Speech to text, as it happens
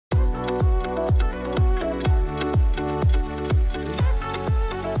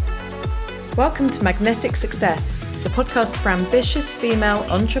Welcome to Magnetic Success, the podcast for ambitious female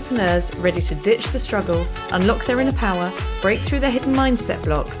entrepreneurs ready to ditch the struggle, unlock their inner power, break through their hidden mindset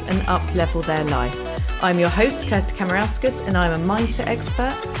blocks, and up-level their life. I'm your host, Kirsty Kamarauskas, and I'm a mindset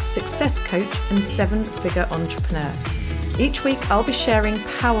expert, success coach, and seven-figure entrepreneur. Each week, I'll be sharing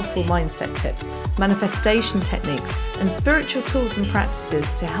powerful mindset tips, manifestation techniques, and spiritual tools and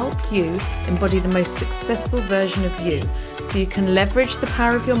practices to help you embody the most successful version of you so you can leverage the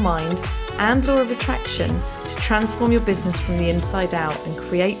power of your mind and law of attraction to transform your business from the inside out and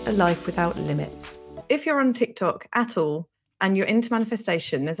create a life without limits. If you're on TikTok at all and you're into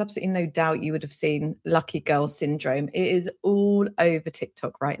manifestation, there's absolutely no doubt you would have seen Lucky Girl Syndrome. It is all over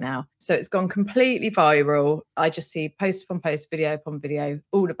TikTok right now. So it's gone completely viral. I just see post upon post, video upon video,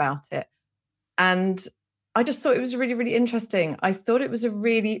 all about it. And I just thought it was really, really interesting. I thought it was a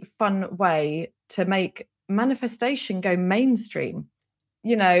really fun way to make manifestation go mainstream.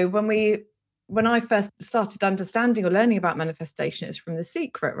 You know, when I first started understanding or learning about manifestation, it's from The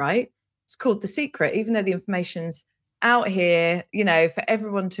Secret, right? It's called The Secret, even though the information's out here, you know, for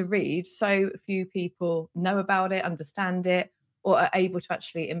everyone to read. So few people know about it, understand it, or are able to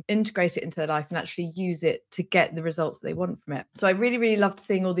actually integrate it into their life and actually use it to get the results that they want from it. So I really, really loved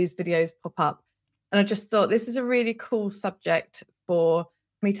seeing all these videos pop up. And I just thought this is a really cool subject for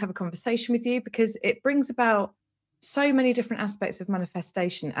me to have a conversation with you, because it brings about so many different aspects of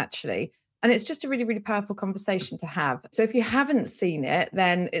manifestation, actually. And it's just a really, really powerful conversation to have. So if you haven't seen it,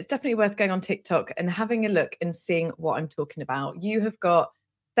 then it's definitely worth going on TikTok and having a look and seeing what I'm talking about. You have got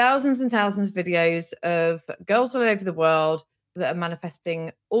thousands and thousands of videos of girls all over the world that are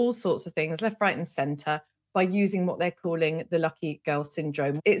manifesting all sorts of things, left, right, and center, by using what they're calling the Lucky Girl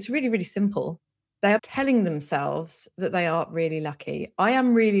Syndrome. It's really, really simple. They are telling themselves that they are really lucky. I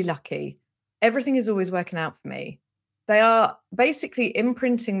am really lucky. Everything is always working out for me. They are basically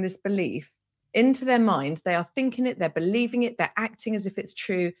imprinting this belief into their mind. They are thinking it, they're believing it, they're acting as if it's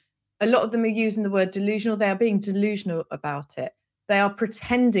true. A lot of them are using the word delusional. They are being delusional about it. They are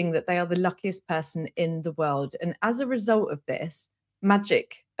pretending that they are the luckiest person in the world. And as a result of this,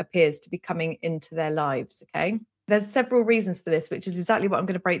 magic appears to be coming into their lives, okay? There's several reasons for this, which is exactly what I'm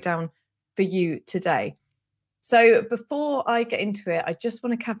going to break down for you today. So before I get into it, I just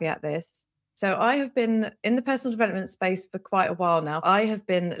want to caveat this. So I have been in the personal development space for quite a while now. I have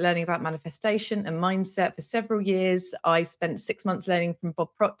been learning about manifestation and mindset for several years. I spent 6 months learning from Bob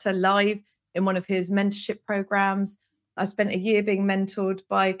Proctor live in one of his mentorship programs. I spent a year being mentored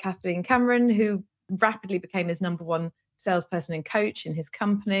by Kathleen Cameron, who rapidly became his number one salesperson and coach in his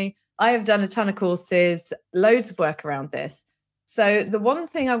company. I have done a ton of courses, loads of work around this. So the one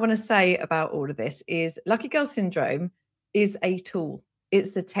thing I want to say about all of this is Lucky Girl Syndrome is a tool.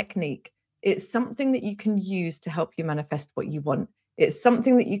 It's a technique. It's something that you can use to help you manifest what you want. It's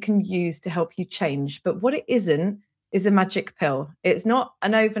something that you can use to help you change. But what it isn't is a magic pill. It's not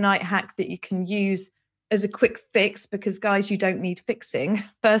an overnight hack that you can use as a quick fix, because, guys, you don't need fixing,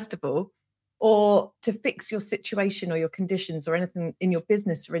 first of all, or to fix your situation or your conditions or anything in your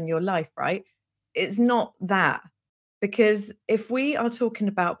business or in your life, right? It's not that. Because if we are talking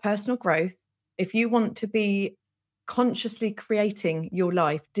about personal growth, if you want to be consciously creating your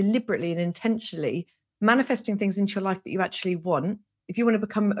life deliberately and intentionally, manifesting things into your life that you actually want, if you want to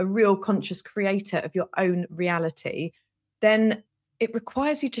become a real conscious creator of your own reality, then it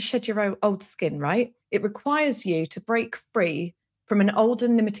requires you to shed your old skin, right? It requires you to break free from an old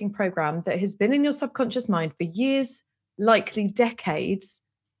and limiting program that has been in your subconscious mind for years, likely decades,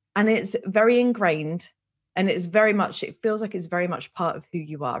 and it's very ingrained. And it's very much, it feels like it's very much part of who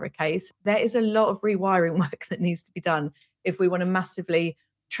you are, okay? So there is a lot of rewiring work that needs to be done if we want to massively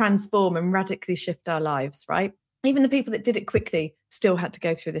transform and radically shift our lives, right? Even the people that did it quickly still had to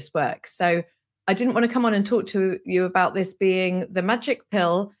go through this work. So I didn't want to come on and talk to you about this being the magic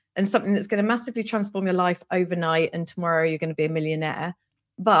pill and something that's going to massively transform your life overnight and tomorrow you're going to be a millionaire.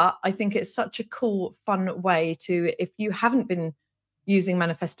 But I think it's such a cool, fun way to, if you haven't been using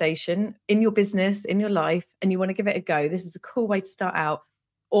manifestation in your business, in your life, and you want to give it a go, this is a cool way to start out.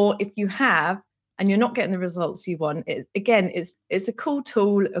 Or if you have and you're not getting the results you want, it's a cool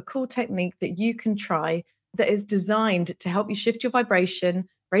tool, a cool technique that you can try that is designed to help you shift your vibration,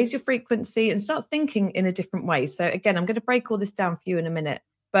 raise your frequency, and start thinking in a different way. So again, I'm going to break all this down for you in a minute,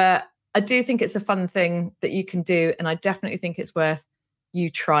 but I do think it's a fun thing that you can do, and I definitely think it's worth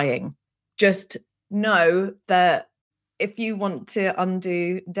you trying. Just know that if you want to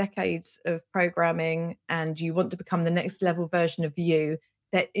undo decades of programming and you want to become the next level version of you,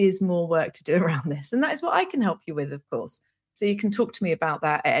 there is more work to do around this. And that is what I can help you with, of course. So you can talk to me about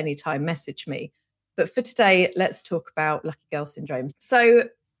that at any time, message me. But for today, let's talk about Lucky Girl Syndrome. So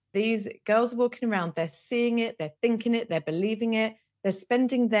These girls are walking around, they're seeing it, they're thinking it, they're believing it. They're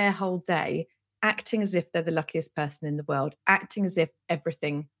spending their whole day acting as if they're the luckiest person in the world, acting as if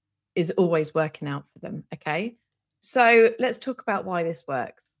everything is always working out for them. Okay. So let's talk about why this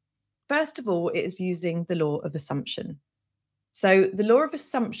works. First of all, it is using the law of assumption. So the law of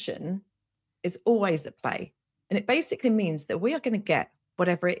assumption is always at play. And it basically means that we are going to get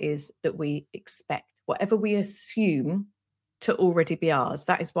whatever it is that we expect, whatever we assume to already be ours.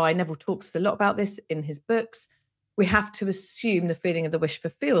 That is why Neville talks a lot about this in his books. We have to assume the feeling of the wish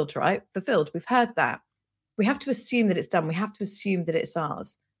fulfilled, right? Fulfilled. We've heard that. We have to assume that it's done. We have to assume that it's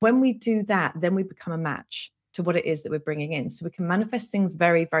ours. When we do that, then we become a match to what it is that we're bringing in. So we can manifest things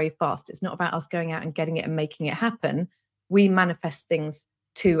very, very fast. It's not about us going out and getting it and making it happen. We manifest things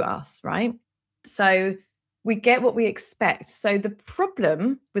to us, right? So we get what we expect. So the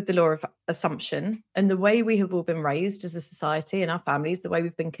problem with the law of assumption and the way we have all been raised as a society and our families, the way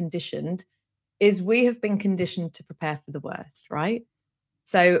we've been conditioned, is we have been conditioned to prepare for the worst, right?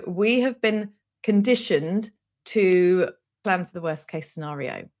 So we have been conditioned to plan for the worst case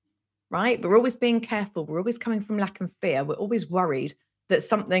scenario, right? We're always being careful. We're always coming from lack and fear. We're always worried that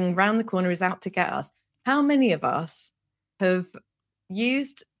something round the corner is out to get us. How many of us have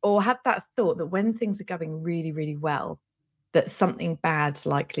used or had that thought that when things are going really, really well, that something bad's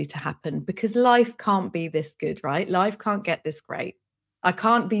likely to happen? Because life can't be this good, right? Life can't get this great. I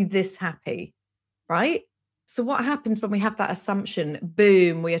can't be this happy, right? So what happens when we have that assumption?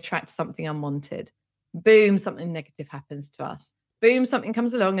 Boom, we attract something unwanted. Boom, something negative happens to us. Boom, something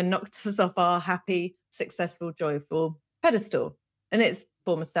comes along and knocks us off our happy, successful, joyful pedestal. And it's a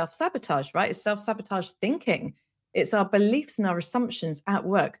form of self-sabotage, right? It's self-sabotage thinking. It's our beliefs and our assumptions at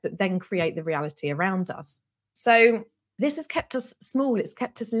work that then create the reality around us. So this has kept us small. It's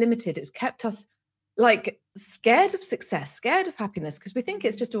kept us limited. It's kept us like scared of success, scared of happiness, because we think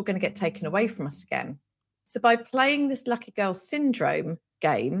it's just all going to get taken away from us again. So by playing this lucky girl syndrome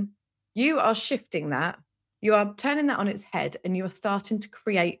game, you are shifting that. You are turning that on its head and you are starting to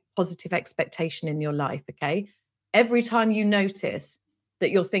create positive expectation in your life, okay? Every time you notice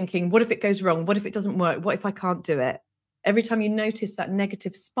that you're thinking, what if it goes wrong? What if it doesn't work? What if I can't do it? Every time you notice that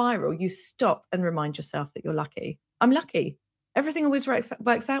negative spiral, you stop and remind yourself that you're lucky. I'm lucky. Everything always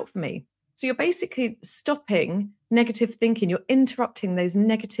works out for me. So you're basically stopping negative thinking. You're interrupting those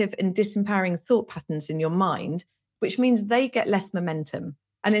negative and disempowering thought patterns in your mind, which means they get less momentum.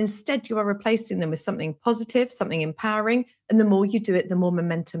 And instead, you are replacing them with something positive, something empowering. And the more you do it, the more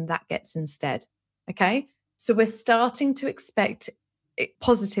momentum that gets instead. Okay? So we're starting to expect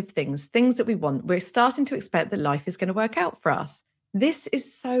positive things that we want. We're starting to expect that life is going to work out for us. This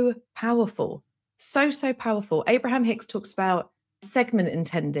is so powerful. So powerful. Abraham Hicks talks about segment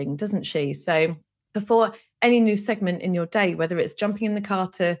intending, doesn't she? So before any new segment in your day, whether it's jumping in the car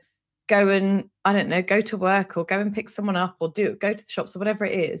to go and, I don't know, go to work or go and pick someone up or go to the shops or whatever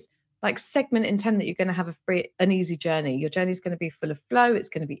it is, like segment intend that you're going to have an easy journey. Your journey is going to be full of flow. It's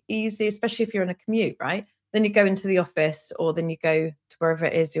going to be easy, especially if you're on a commute, right? Then you go into the office or then you go to wherever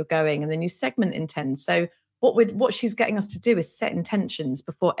it is you're going and then you segment intend. So what she's getting us to do is set intentions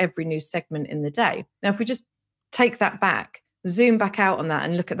before every new segment in the day. Now, if we just take that back, zoom back out on that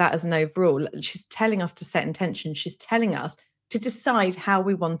and look at that as an overall, she's telling us to set intention. She's telling us to decide how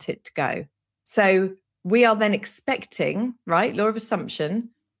we want it to go. So we are then expecting, right? Law of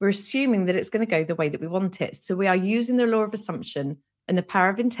assumption. We're assuming that it's going to go the way that we want it. So we are using the law of assumption and the power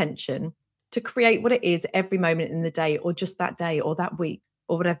of intention to create what it is every moment in the day or just that day or that week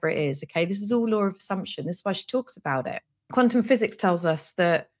or whatever it is. Okay. This is all law of assumption. This is why she talks about it. Quantum physics tells us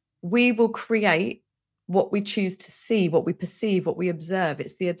that we will create what we choose to see, what we perceive, what we observe.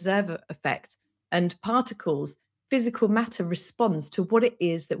 It's the observer effect. And particles, physical matter responds to what it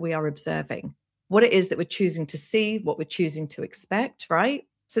is that we are observing, what it is that we're choosing to see, what we're choosing to expect, right?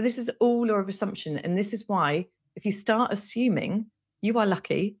 So this is all law of assumption. And this is why if you start assuming you are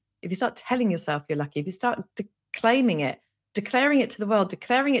lucky, if you start telling yourself you're lucky, if you start claiming it, declaring it to the world,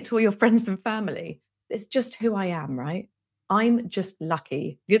 declaring it to all your friends and family, it's just who I am, right? I'm just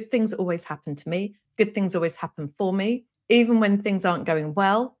lucky. Good things always happen to me. Good things always happen for me. Even when things aren't going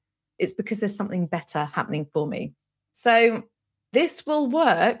well, it's because there's something better happening for me. So this will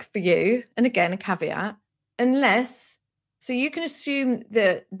work for you. And again, a caveat, so you can assume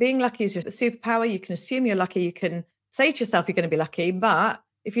that being lucky is your superpower. You can assume you're lucky. You can say to yourself, you're going to be lucky. But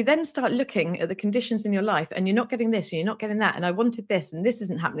if you then start looking at the conditions in your life and you're not getting this and you're not getting that, and I wanted this and this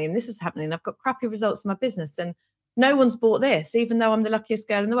isn't happening and this is happening, and I've got crappy results in my business and no one's bought this, even though I'm the luckiest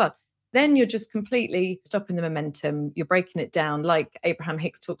girl in the world, then you're just completely stopping the momentum. You're breaking it down. Like Abraham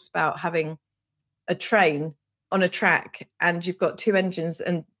Hicks talks about having a train on a track and you've got two engines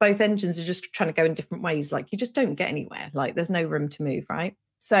and both engines are just trying to go in different ways, like you just don't get anywhere. Like there's no room to move, right?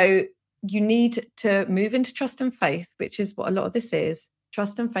 So you need to move into trust and faith, which is what a lot of this is.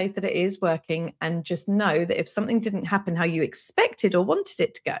 Trust and faith that it is working, and just know that if something didn't happen how you expected or wanted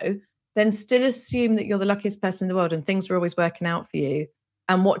it to go, then still assume that you're the luckiest person in the world and things are always working out for you,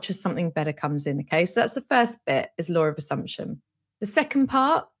 and watch as something better comes in. Okay, so that's the first bit, is law of assumption. The second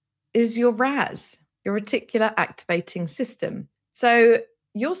part is your RAS, your reticular activating system. So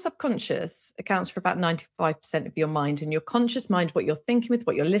your subconscious accounts for about 95% of your mind, and your conscious mind, what you're thinking with,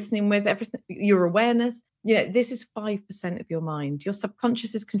 what you're listening with, everything, your awareness, this is 5% of your mind. Your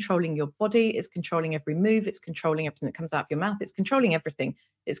subconscious is controlling your body. It's controlling every move. It's controlling everything that comes out of your mouth. It's controlling everything.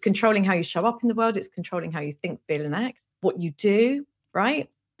 It's controlling how you show up in the world. It's controlling how you think, feel, and act, what you do, right?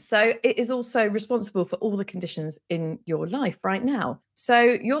 So it is also responsible for all the conditions in your life right now. So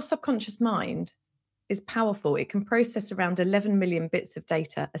your subconscious mind is powerful. It can process around 11 million bits of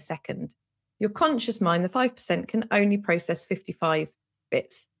data a second. Your conscious mind, the 5%, can only process 55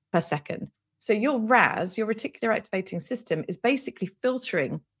 bits per second. So your RAS, your reticular activating system, is basically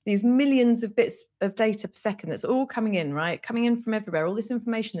filtering these millions of bits of data per second that's all coming in, right? Coming in from everywhere, all this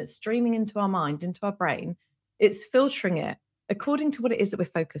information that's streaming into our mind, into our brain. It's filtering it according to what it is that we're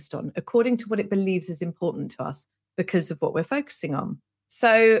focused on, according to what it believes is important to us because of what we're focusing on.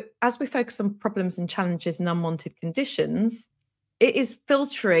 So as we focus on problems and challenges and unwanted conditions, it is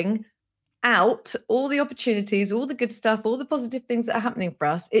filtering out all the opportunities, all the good stuff, all the positive things that are happening for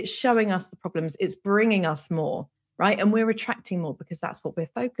us. It's showing us the problems. It's bringing us more, right? And we're attracting more because that's what we're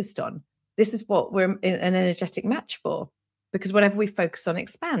focused on. This is what we're in an energetic match for, because whatever we focus on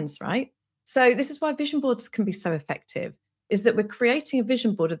expands, right? So this is why vision boards can be so effective, is that we're creating a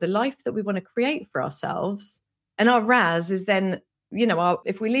vision board of the life that we want to create for ourselves. And our RAS is then,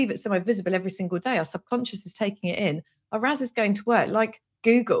 if we leave it somewhere visible every single day, our subconscious is taking it in. Our RAS is going to work like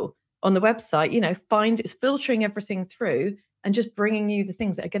Google on the website, it's filtering everything through and just bringing you the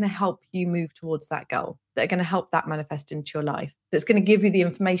things that are going to help you move towards that goal, that are going to help that manifest into your life, that's going to give you the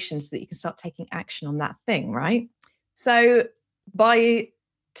information so that you can start taking action on that thing, right? So by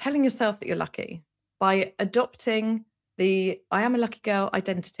telling yourself that you're lucky, by adopting the I am a lucky girl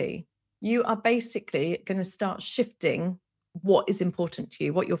identity, you are basically going to start shifting what is important to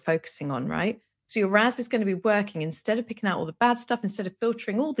you, what you're focusing on, right? So your RAS is going to be working, instead of picking out all the bad stuff, instead of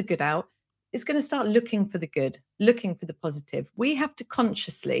filtering all the good out, it's going to start looking for the good, looking for the positive. We have to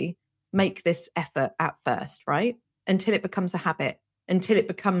consciously make this effort at first, right? Until it becomes a habit, until it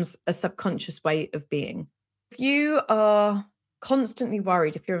becomes a subconscious way of being. If you are constantly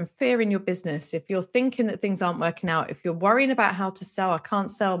worried, if you're in fear in your business, if you're thinking that things aren't working out, if you're worrying about how to sell, I can't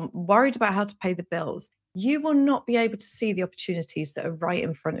sell, worried about how to pay the bills, you will not be able to see the opportunities that are right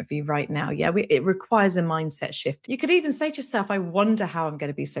in front of you right now. Yeah, it requires a mindset shift. You could even say to yourself, I wonder how I'm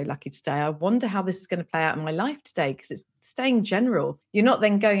going to be so lucky today. I wonder how this is going to play out in my life today, because it's staying general. You're not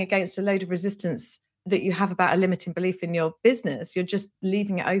then going against a load of resistance that you have about a limiting belief in your business. You're just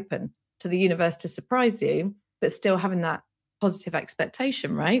leaving it open to the universe to surprise you, but still having that positive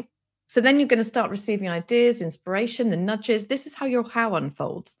expectation, right? So then you're going to start receiving ideas, inspiration, the nudges. This is how your how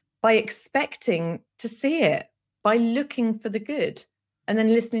unfolds, by expecting to see it, by looking for the good, and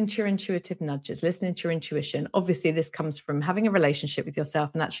then listening to your intuitive nudges, listening to your intuition. Obviously, this comes from having a relationship with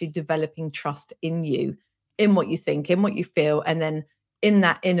yourself and actually developing trust in you, in what you think, in what you feel, and then in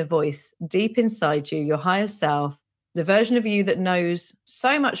that inner voice, deep inside you, your higher self, the version of you that knows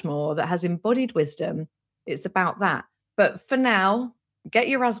so much more, that has embodied wisdom. It's about that. But for now, get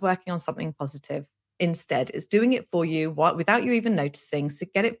your RAS working on something positive. Instead, it's doing it for you without you even noticing. So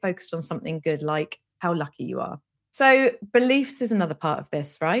get it focused on something good, like how lucky you are. So beliefs is another part of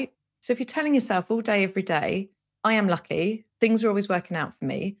this, right? So if you're telling yourself all day, every day, I am lucky, things are always working out for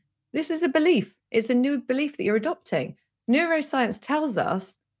me, this is a belief. It's a new belief that you're adopting. Neuroscience tells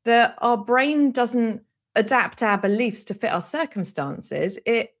us that our brain doesn't adapt our beliefs to fit our circumstances.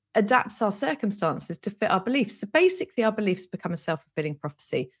 It adapts our circumstances to fit our beliefs. So basically, our beliefs become a self-fulfilling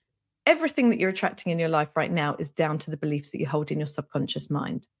prophecy. Everything that you're attracting in your life right now is down to the beliefs that you hold in your subconscious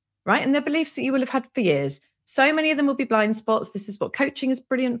mind, right? And they're beliefs that you will have had for years. So many of them will be blind spots. This is what coaching is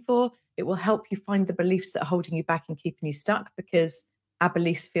brilliant for. It will help you find the beliefs that are holding you back and keeping you stuck, because our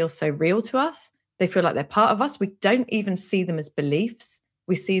beliefs feel so real to us. They feel like they're part of us. We don't even see them as beliefs.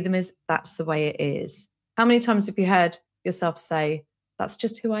 We see them as that's the way it is. How many times have you heard yourself say, that's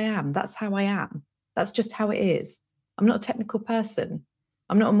just who I am. That's how I am. That's just how it is. I'm not a technical person.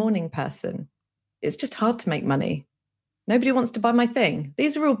 I'm not a morning person. It's just hard to make money. Nobody wants to buy my thing.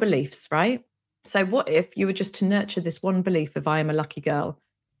 These are all beliefs, right? So what if you were just to nurture this one belief of I am a lucky girl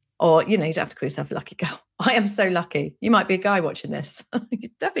Or, you don't have to call yourself a lucky girl. I am so lucky. You might be a guy watching this. You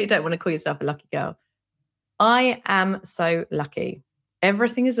definitely don't want to call yourself a lucky girl. I am so lucky.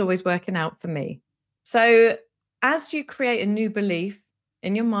 Everything is always working out for me. So as you create a new belief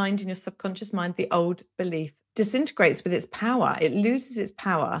in your mind, in your subconscious mind, the old belief disintegrates with its power. It loses its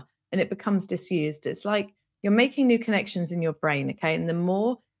power and it becomes disused. It's like you're making new connections in your brain, okay? And the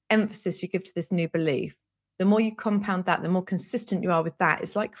more emphasis you give to this new belief, the more you compound that, the more consistent you are with that.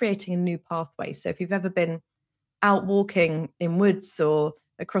 It's like creating a new pathway. So if you've ever been out walking in woods or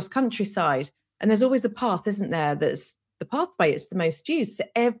across countryside, and there's always a path, isn't there? That's the pathway it's the most used. So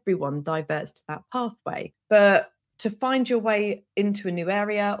everyone diverts to that pathway. But to find your way into a new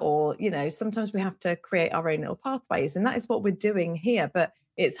area, or, sometimes we have to create our own little pathways. And that is what we're doing here. But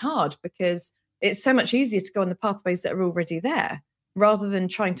it's hard because it's so much easier to go on the pathways that are already there, rather than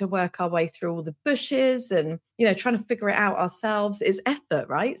trying to work our way through all the bushes and, trying to figure it out ourselves. Is effort,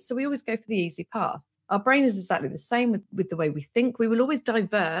 right? So we always go for the easy path. Our brain is exactly the same with the way we think. We will always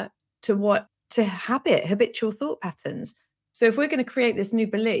divert to habitual thought patterns. So if we're going to create this new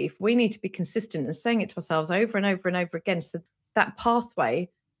belief, we need to be consistent and saying it to ourselves over and over and over again. So that pathway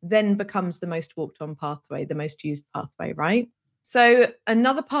then becomes the most walked on pathway, the most used pathway, right? So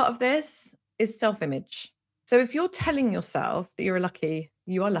another part of this is self-image. So if you're telling yourself that you are lucky,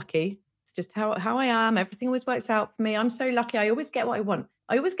 it's just how I am, everything always works out for me, I'm so lucky, I always get what I want,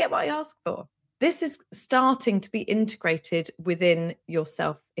 I always get what I ask for. This is starting to be integrated within your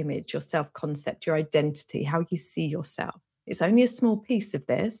self-image, your self-concept, your identity, how you see yourself. It's only a small piece of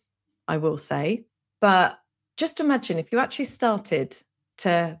this, I will say, but just imagine if you actually started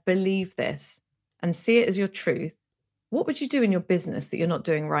to believe this and see it as your truth, what would you do in your business that you're not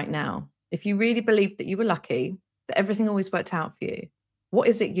doing right now? If you really believed that you were lucky, that everything always worked out for you, what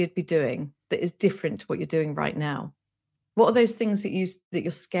is it you'd be doing that is different to what you're doing right now? What are those things that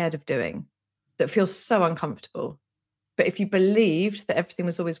you're scared of doing, that feel so uncomfortable? But if you believed that everything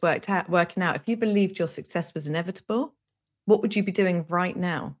was always working out, if you believed your success was inevitable, what would you be doing right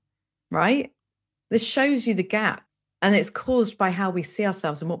now? Right? This shows you the gap, and it's caused by how we see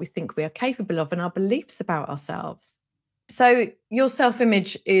ourselves and what we think we are capable of and our beliefs about ourselves. So your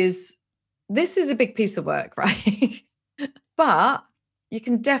self-image this is a big piece of work, right? But you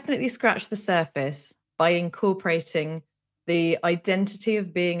can definitely scratch the surface by incorporating the identity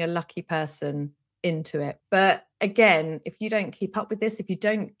of being a lucky person into it. But again, if you don't keep up with this, if you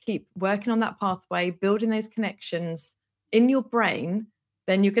don't keep working on that pathway, building those connections in your brain,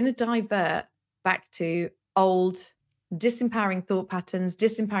 then you're going to divert back to old, disempowering thought patterns,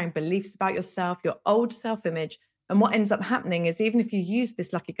 disempowering beliefs about yourself, your old self-image. And what ends up happening is, even if you use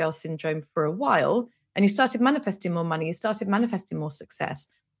this lucky girl syndrome for a while and you started manifesting more money, you started manifesting more success,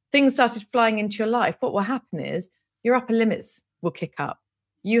 things started flying into your life, what will happen is your upper limits will kick up.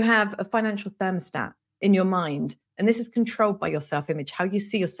 You have a financial thermostat in your mind, and this is controlled by your self-image, how you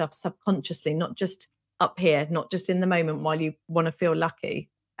see yourself subconsciously, not just up here, not just in the moment while you want to feel lucky.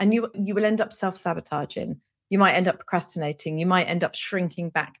 And you will end up self-sabotaging. You might end up procrastinating. You might end up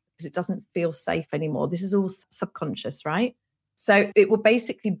shrinking back because it doesn't feel safe anymore. This is all subconscious, right? So it will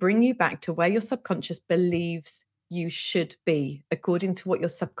basically bring you back to where your subconscious believes you should be, according to what your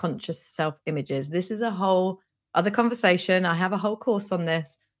subconscious self-image is. This is a whole other conversation. I have a whole course on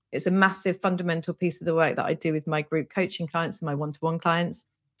this. It's a massive fundamental piece of the work that I do with my group coaching clients and my one-to-one clients.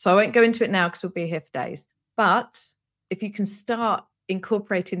 So I won't go into it now because we'll be here for days. But if you can start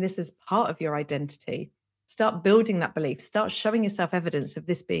incorporating this as part of your identity, start building that belief, start showing yourself evidence of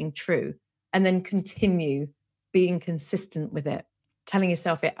this being true, and then continue being consistent with it, telling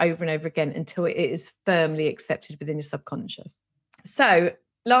yourself it over and over again until it is firmly accepted within your subconscious. So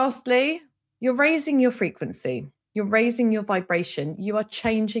lastly, you're raising your frequency. You're raising your vibration. You are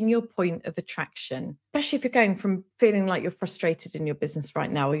changing your point of attraction, especially if you're going from feeling like you're frustrated in your business right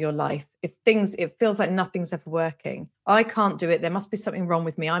now or your life. It feels like nothing's ever working. I can't do it. There must be something wrong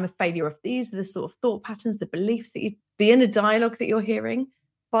with me. I'm a failure. If these are the sort of thought patterns, the beliefs the inner dialogue that you're hearing,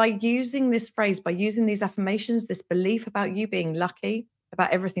 by using this phrase, by using these affirmations, this belief about you being lucky,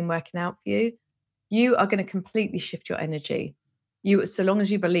 about everything working out for you, you are going to completely shift your energy. So long as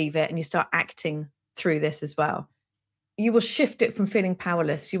you believe it and you start acting through this as well, you will shift it from feeling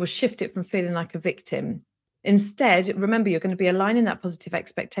powerless. You will shift it from feeling like a victim. Instead, remember, you're going to be aligning that positive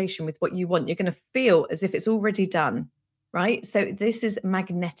expectation with what you want. You're going to feel as if it's already done, right? So this is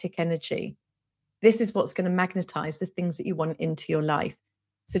magnetic energy. This is what's going to magnetize the things that you want into your life.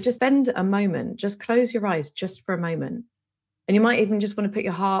 So just spend a moment, just close your eyes just for a moment. And you might even just want to put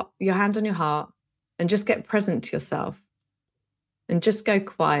your hand on your heart and just get present to yourself and just go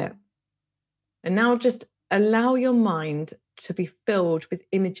quiet. And now just allow your mind to be filled with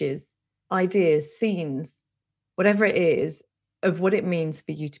images, ideas, scenes, whatever it is, of what it means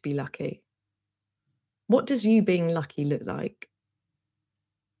for you to be lucky. What does you being lucky look like?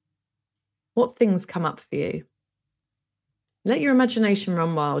 What things come up for you? Let your imagination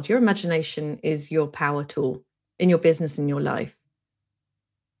run wild. Your imagination is your power tool in your business, in your life.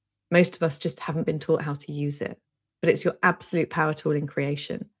 Most of us just haven't been taught how to use it, but it's your absolute power tool in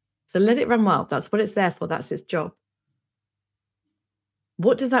creation. So let it run wild. That's what it's there for. That's its job.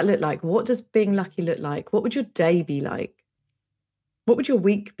 What does that look like? What does being lucky look like? What would your day be like? What would your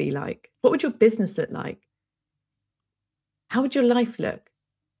week be like? What would your business look like? How would your life look?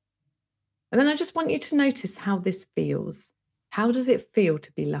 And then I just want you to notice how this feels. How does it feel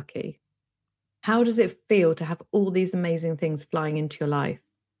to be lucky? How does it feel to have all these amazing things flying into your life?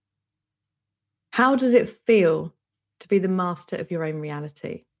 How does it feel to be the master of your own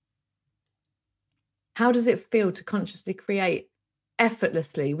reality? How does it feel to consciously create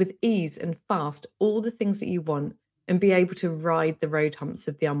effortlessly, with ease and fast, all the things that you want and be able to ride the road humps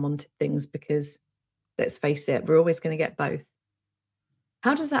of the unwanted things? Because let's face it, we're always going to get both.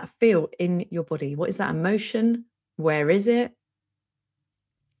 How does that feel in your body? What is that emotion? Where is it?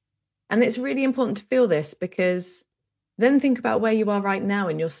 And it's really important to feel this, because then think about where you are right now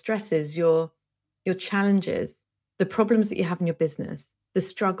and your stresses, your challenges, the problems that you have in your business, the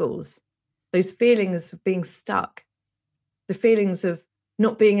struggles, those feelings of being stuck, the feelings of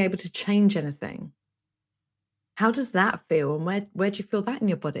not being able to change anything. How does that feel? And where do you feel that in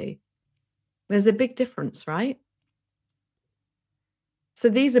your body? There's a big difference, right? So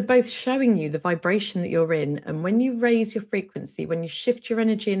these are both showing you the vibration that you're in. And when you raise your frequency, when you shift your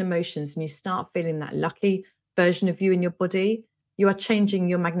energy and emotions and you start feeling that lucky version of you in your body, you are changing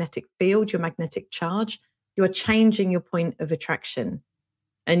your magnetic field, your magnetic charge. You are changing your point of attraction.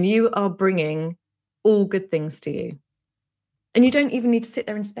 And you are bringing all good things to you. And you don't even need to sit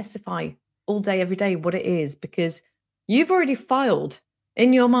there and specify all day, every day what it is, because you've already filed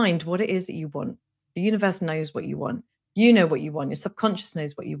in your mind what it is that you want. The universe knows what you want. You know what you want. Your subconscious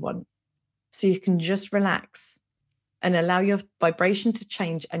knows what you want. So you can just relax and allow your vibration to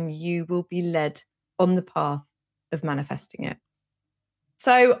change, and you will be led on the path of manifesting it.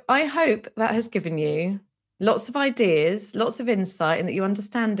 So I hope that has given you lots of ideas, lots of insight, and that you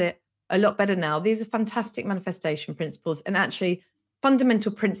understand it a lot better now. These are fantastic manifestation principles, and actually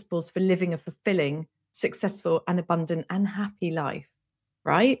fundamental principles for living a fulfilling, successful, and abundant and happy life,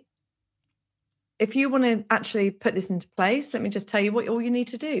 right? If you want to actually put this into place, let me just tell you what all you need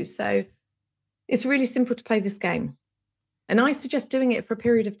to do. So it's really simple to play this game. And I suggest doing it for a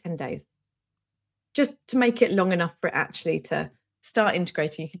period of 10 days, just to make it long enough for it actually to start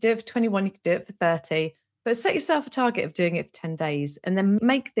integrating. You could do it for 21, you could do it for 30, but set yourself a target of doing it for 10 days and then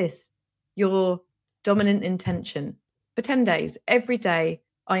make this your dominant intention. For 10 days, every day,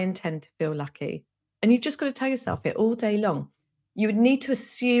 I intend to feel lucky. And you've just got to tell yourself it all day long. You would need to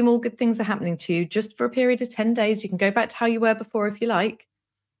assume all good things are happening to you just for a period of 10 days. You can go back to how you were before if you like,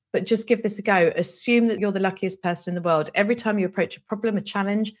 but just give this a go. Assume that you're the luckiest person in the world. Every time you approach a problem, a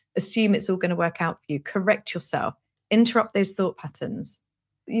challenge, assume it's all going to work out for you. Correct yourself. Interrupt those thought patterns.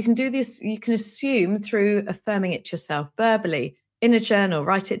 You can do this. You can assume through affirming it to yourself verbally, in a journal,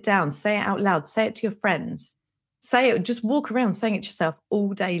 write it down, say it out loud, say it to your friends, say it, just walk around saying it to yourself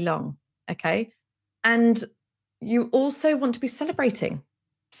all day long. Okay. And you also want to be celebrating.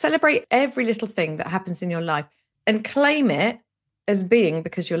 Celebrate every little thing that happens in your life and claim it as being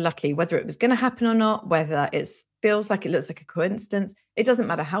because you're lucky, whether it was going to happen or not, whether it feels like it looks like a coincidence. It doesn't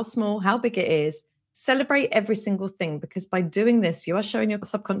matter how small, how big it is. Celebrate every single thing, because by doing this, you are showing your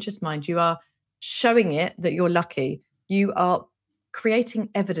subconscious mind, you are showing it that you're lucky. You are creating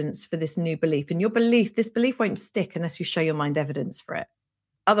evidence for this new belief. And this belief won't stick unless you show your mind evidence for it.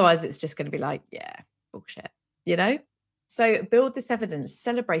 Otherwise, it's just going to be like, yeah, bullshit. You know? So build this evidence,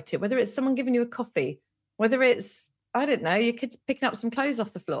 celebrate it, whether it's someone giving you a coffee, whether it's, I don't know, your kids picking up some clothes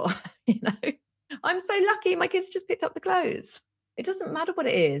off the floor. You know, I'm so lucky my kids just picked up the clothes. It doesn't matter what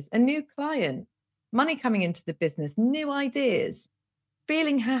it is. A new client, money coming into the business, new ideas,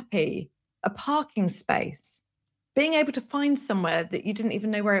 feeling happy, a parking space, being able to find somewhere that you didn't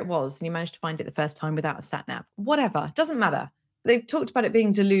even know where it was and you managed to find it the first time without a sat nav, whatever, it doesn't matter. They've talked about it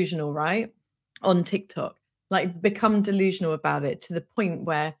being delusional, right? On TikTok. Like, become delusional about it to the point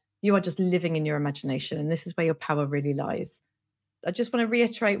where you are just living in your imagination. And this is where your power really lies. I just want to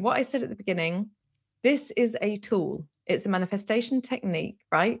reiterate what I said at the beginning. This is a tool. It's a manifestation technique,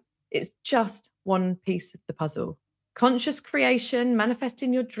 right? It's just one piece of the puzzle. Conscious creation,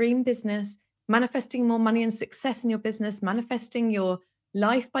 manifesting your dream business, manifesting more money and success in your business, manifesting your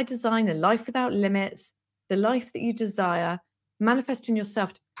life by design, a life without limits, the life that you desire, manifesting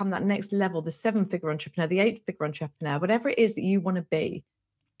yourself to become that next level, the 7-figure entrepreneur, the 8-figure entrepreneur, whatever it is that you want to be,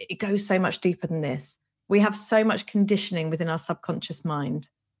 it goes so much deeper than this. We have so much conditioning within our subconscious mind,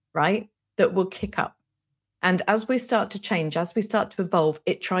 right? That will kick up. And as we start to change, as we start to evolve,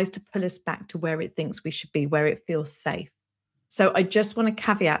 it tries to pull us back to where it thinks we should be, where it feels safe. So I just want to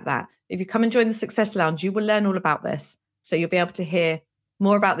caveat that. If you come and join the Success Lounge, you will learn all about this. So you'll be able to hear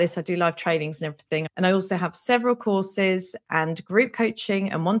more about this. I do live trainings and everything. And I also have several courses and group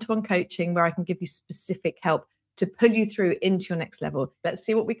coaching and one-to-one coaching where I can give you specific help to pull you through into your next level. Let's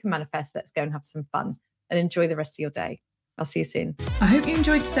see what we can manifest. Let's go and have some fun and enjoy the rest of your day. I'll see you soon. I hope you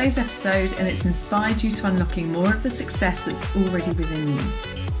enjoyed today's episode and it's inspired you to unlocking more of the success that's already within you.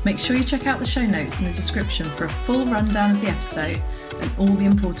 Make sure you check out the show notes in the description for a full rundown of the episode and all the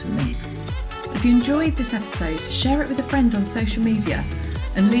important links. If you enjoyed this episode, share it with a friend on social media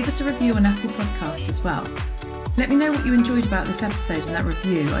and leave us a review on Apple Podcast as well. Let me know what you enjoyed about this episode and that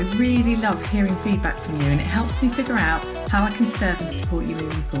review. I really love hearing feedback from you and it helps me figure out how I can serve and support you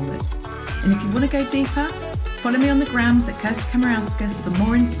moving forward. And if you want to go deeper, follow me on the grams at Kirsty Kamarauskas for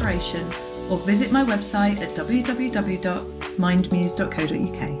more inspiration or visit my website at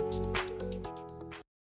www.mindmuse.co.uk.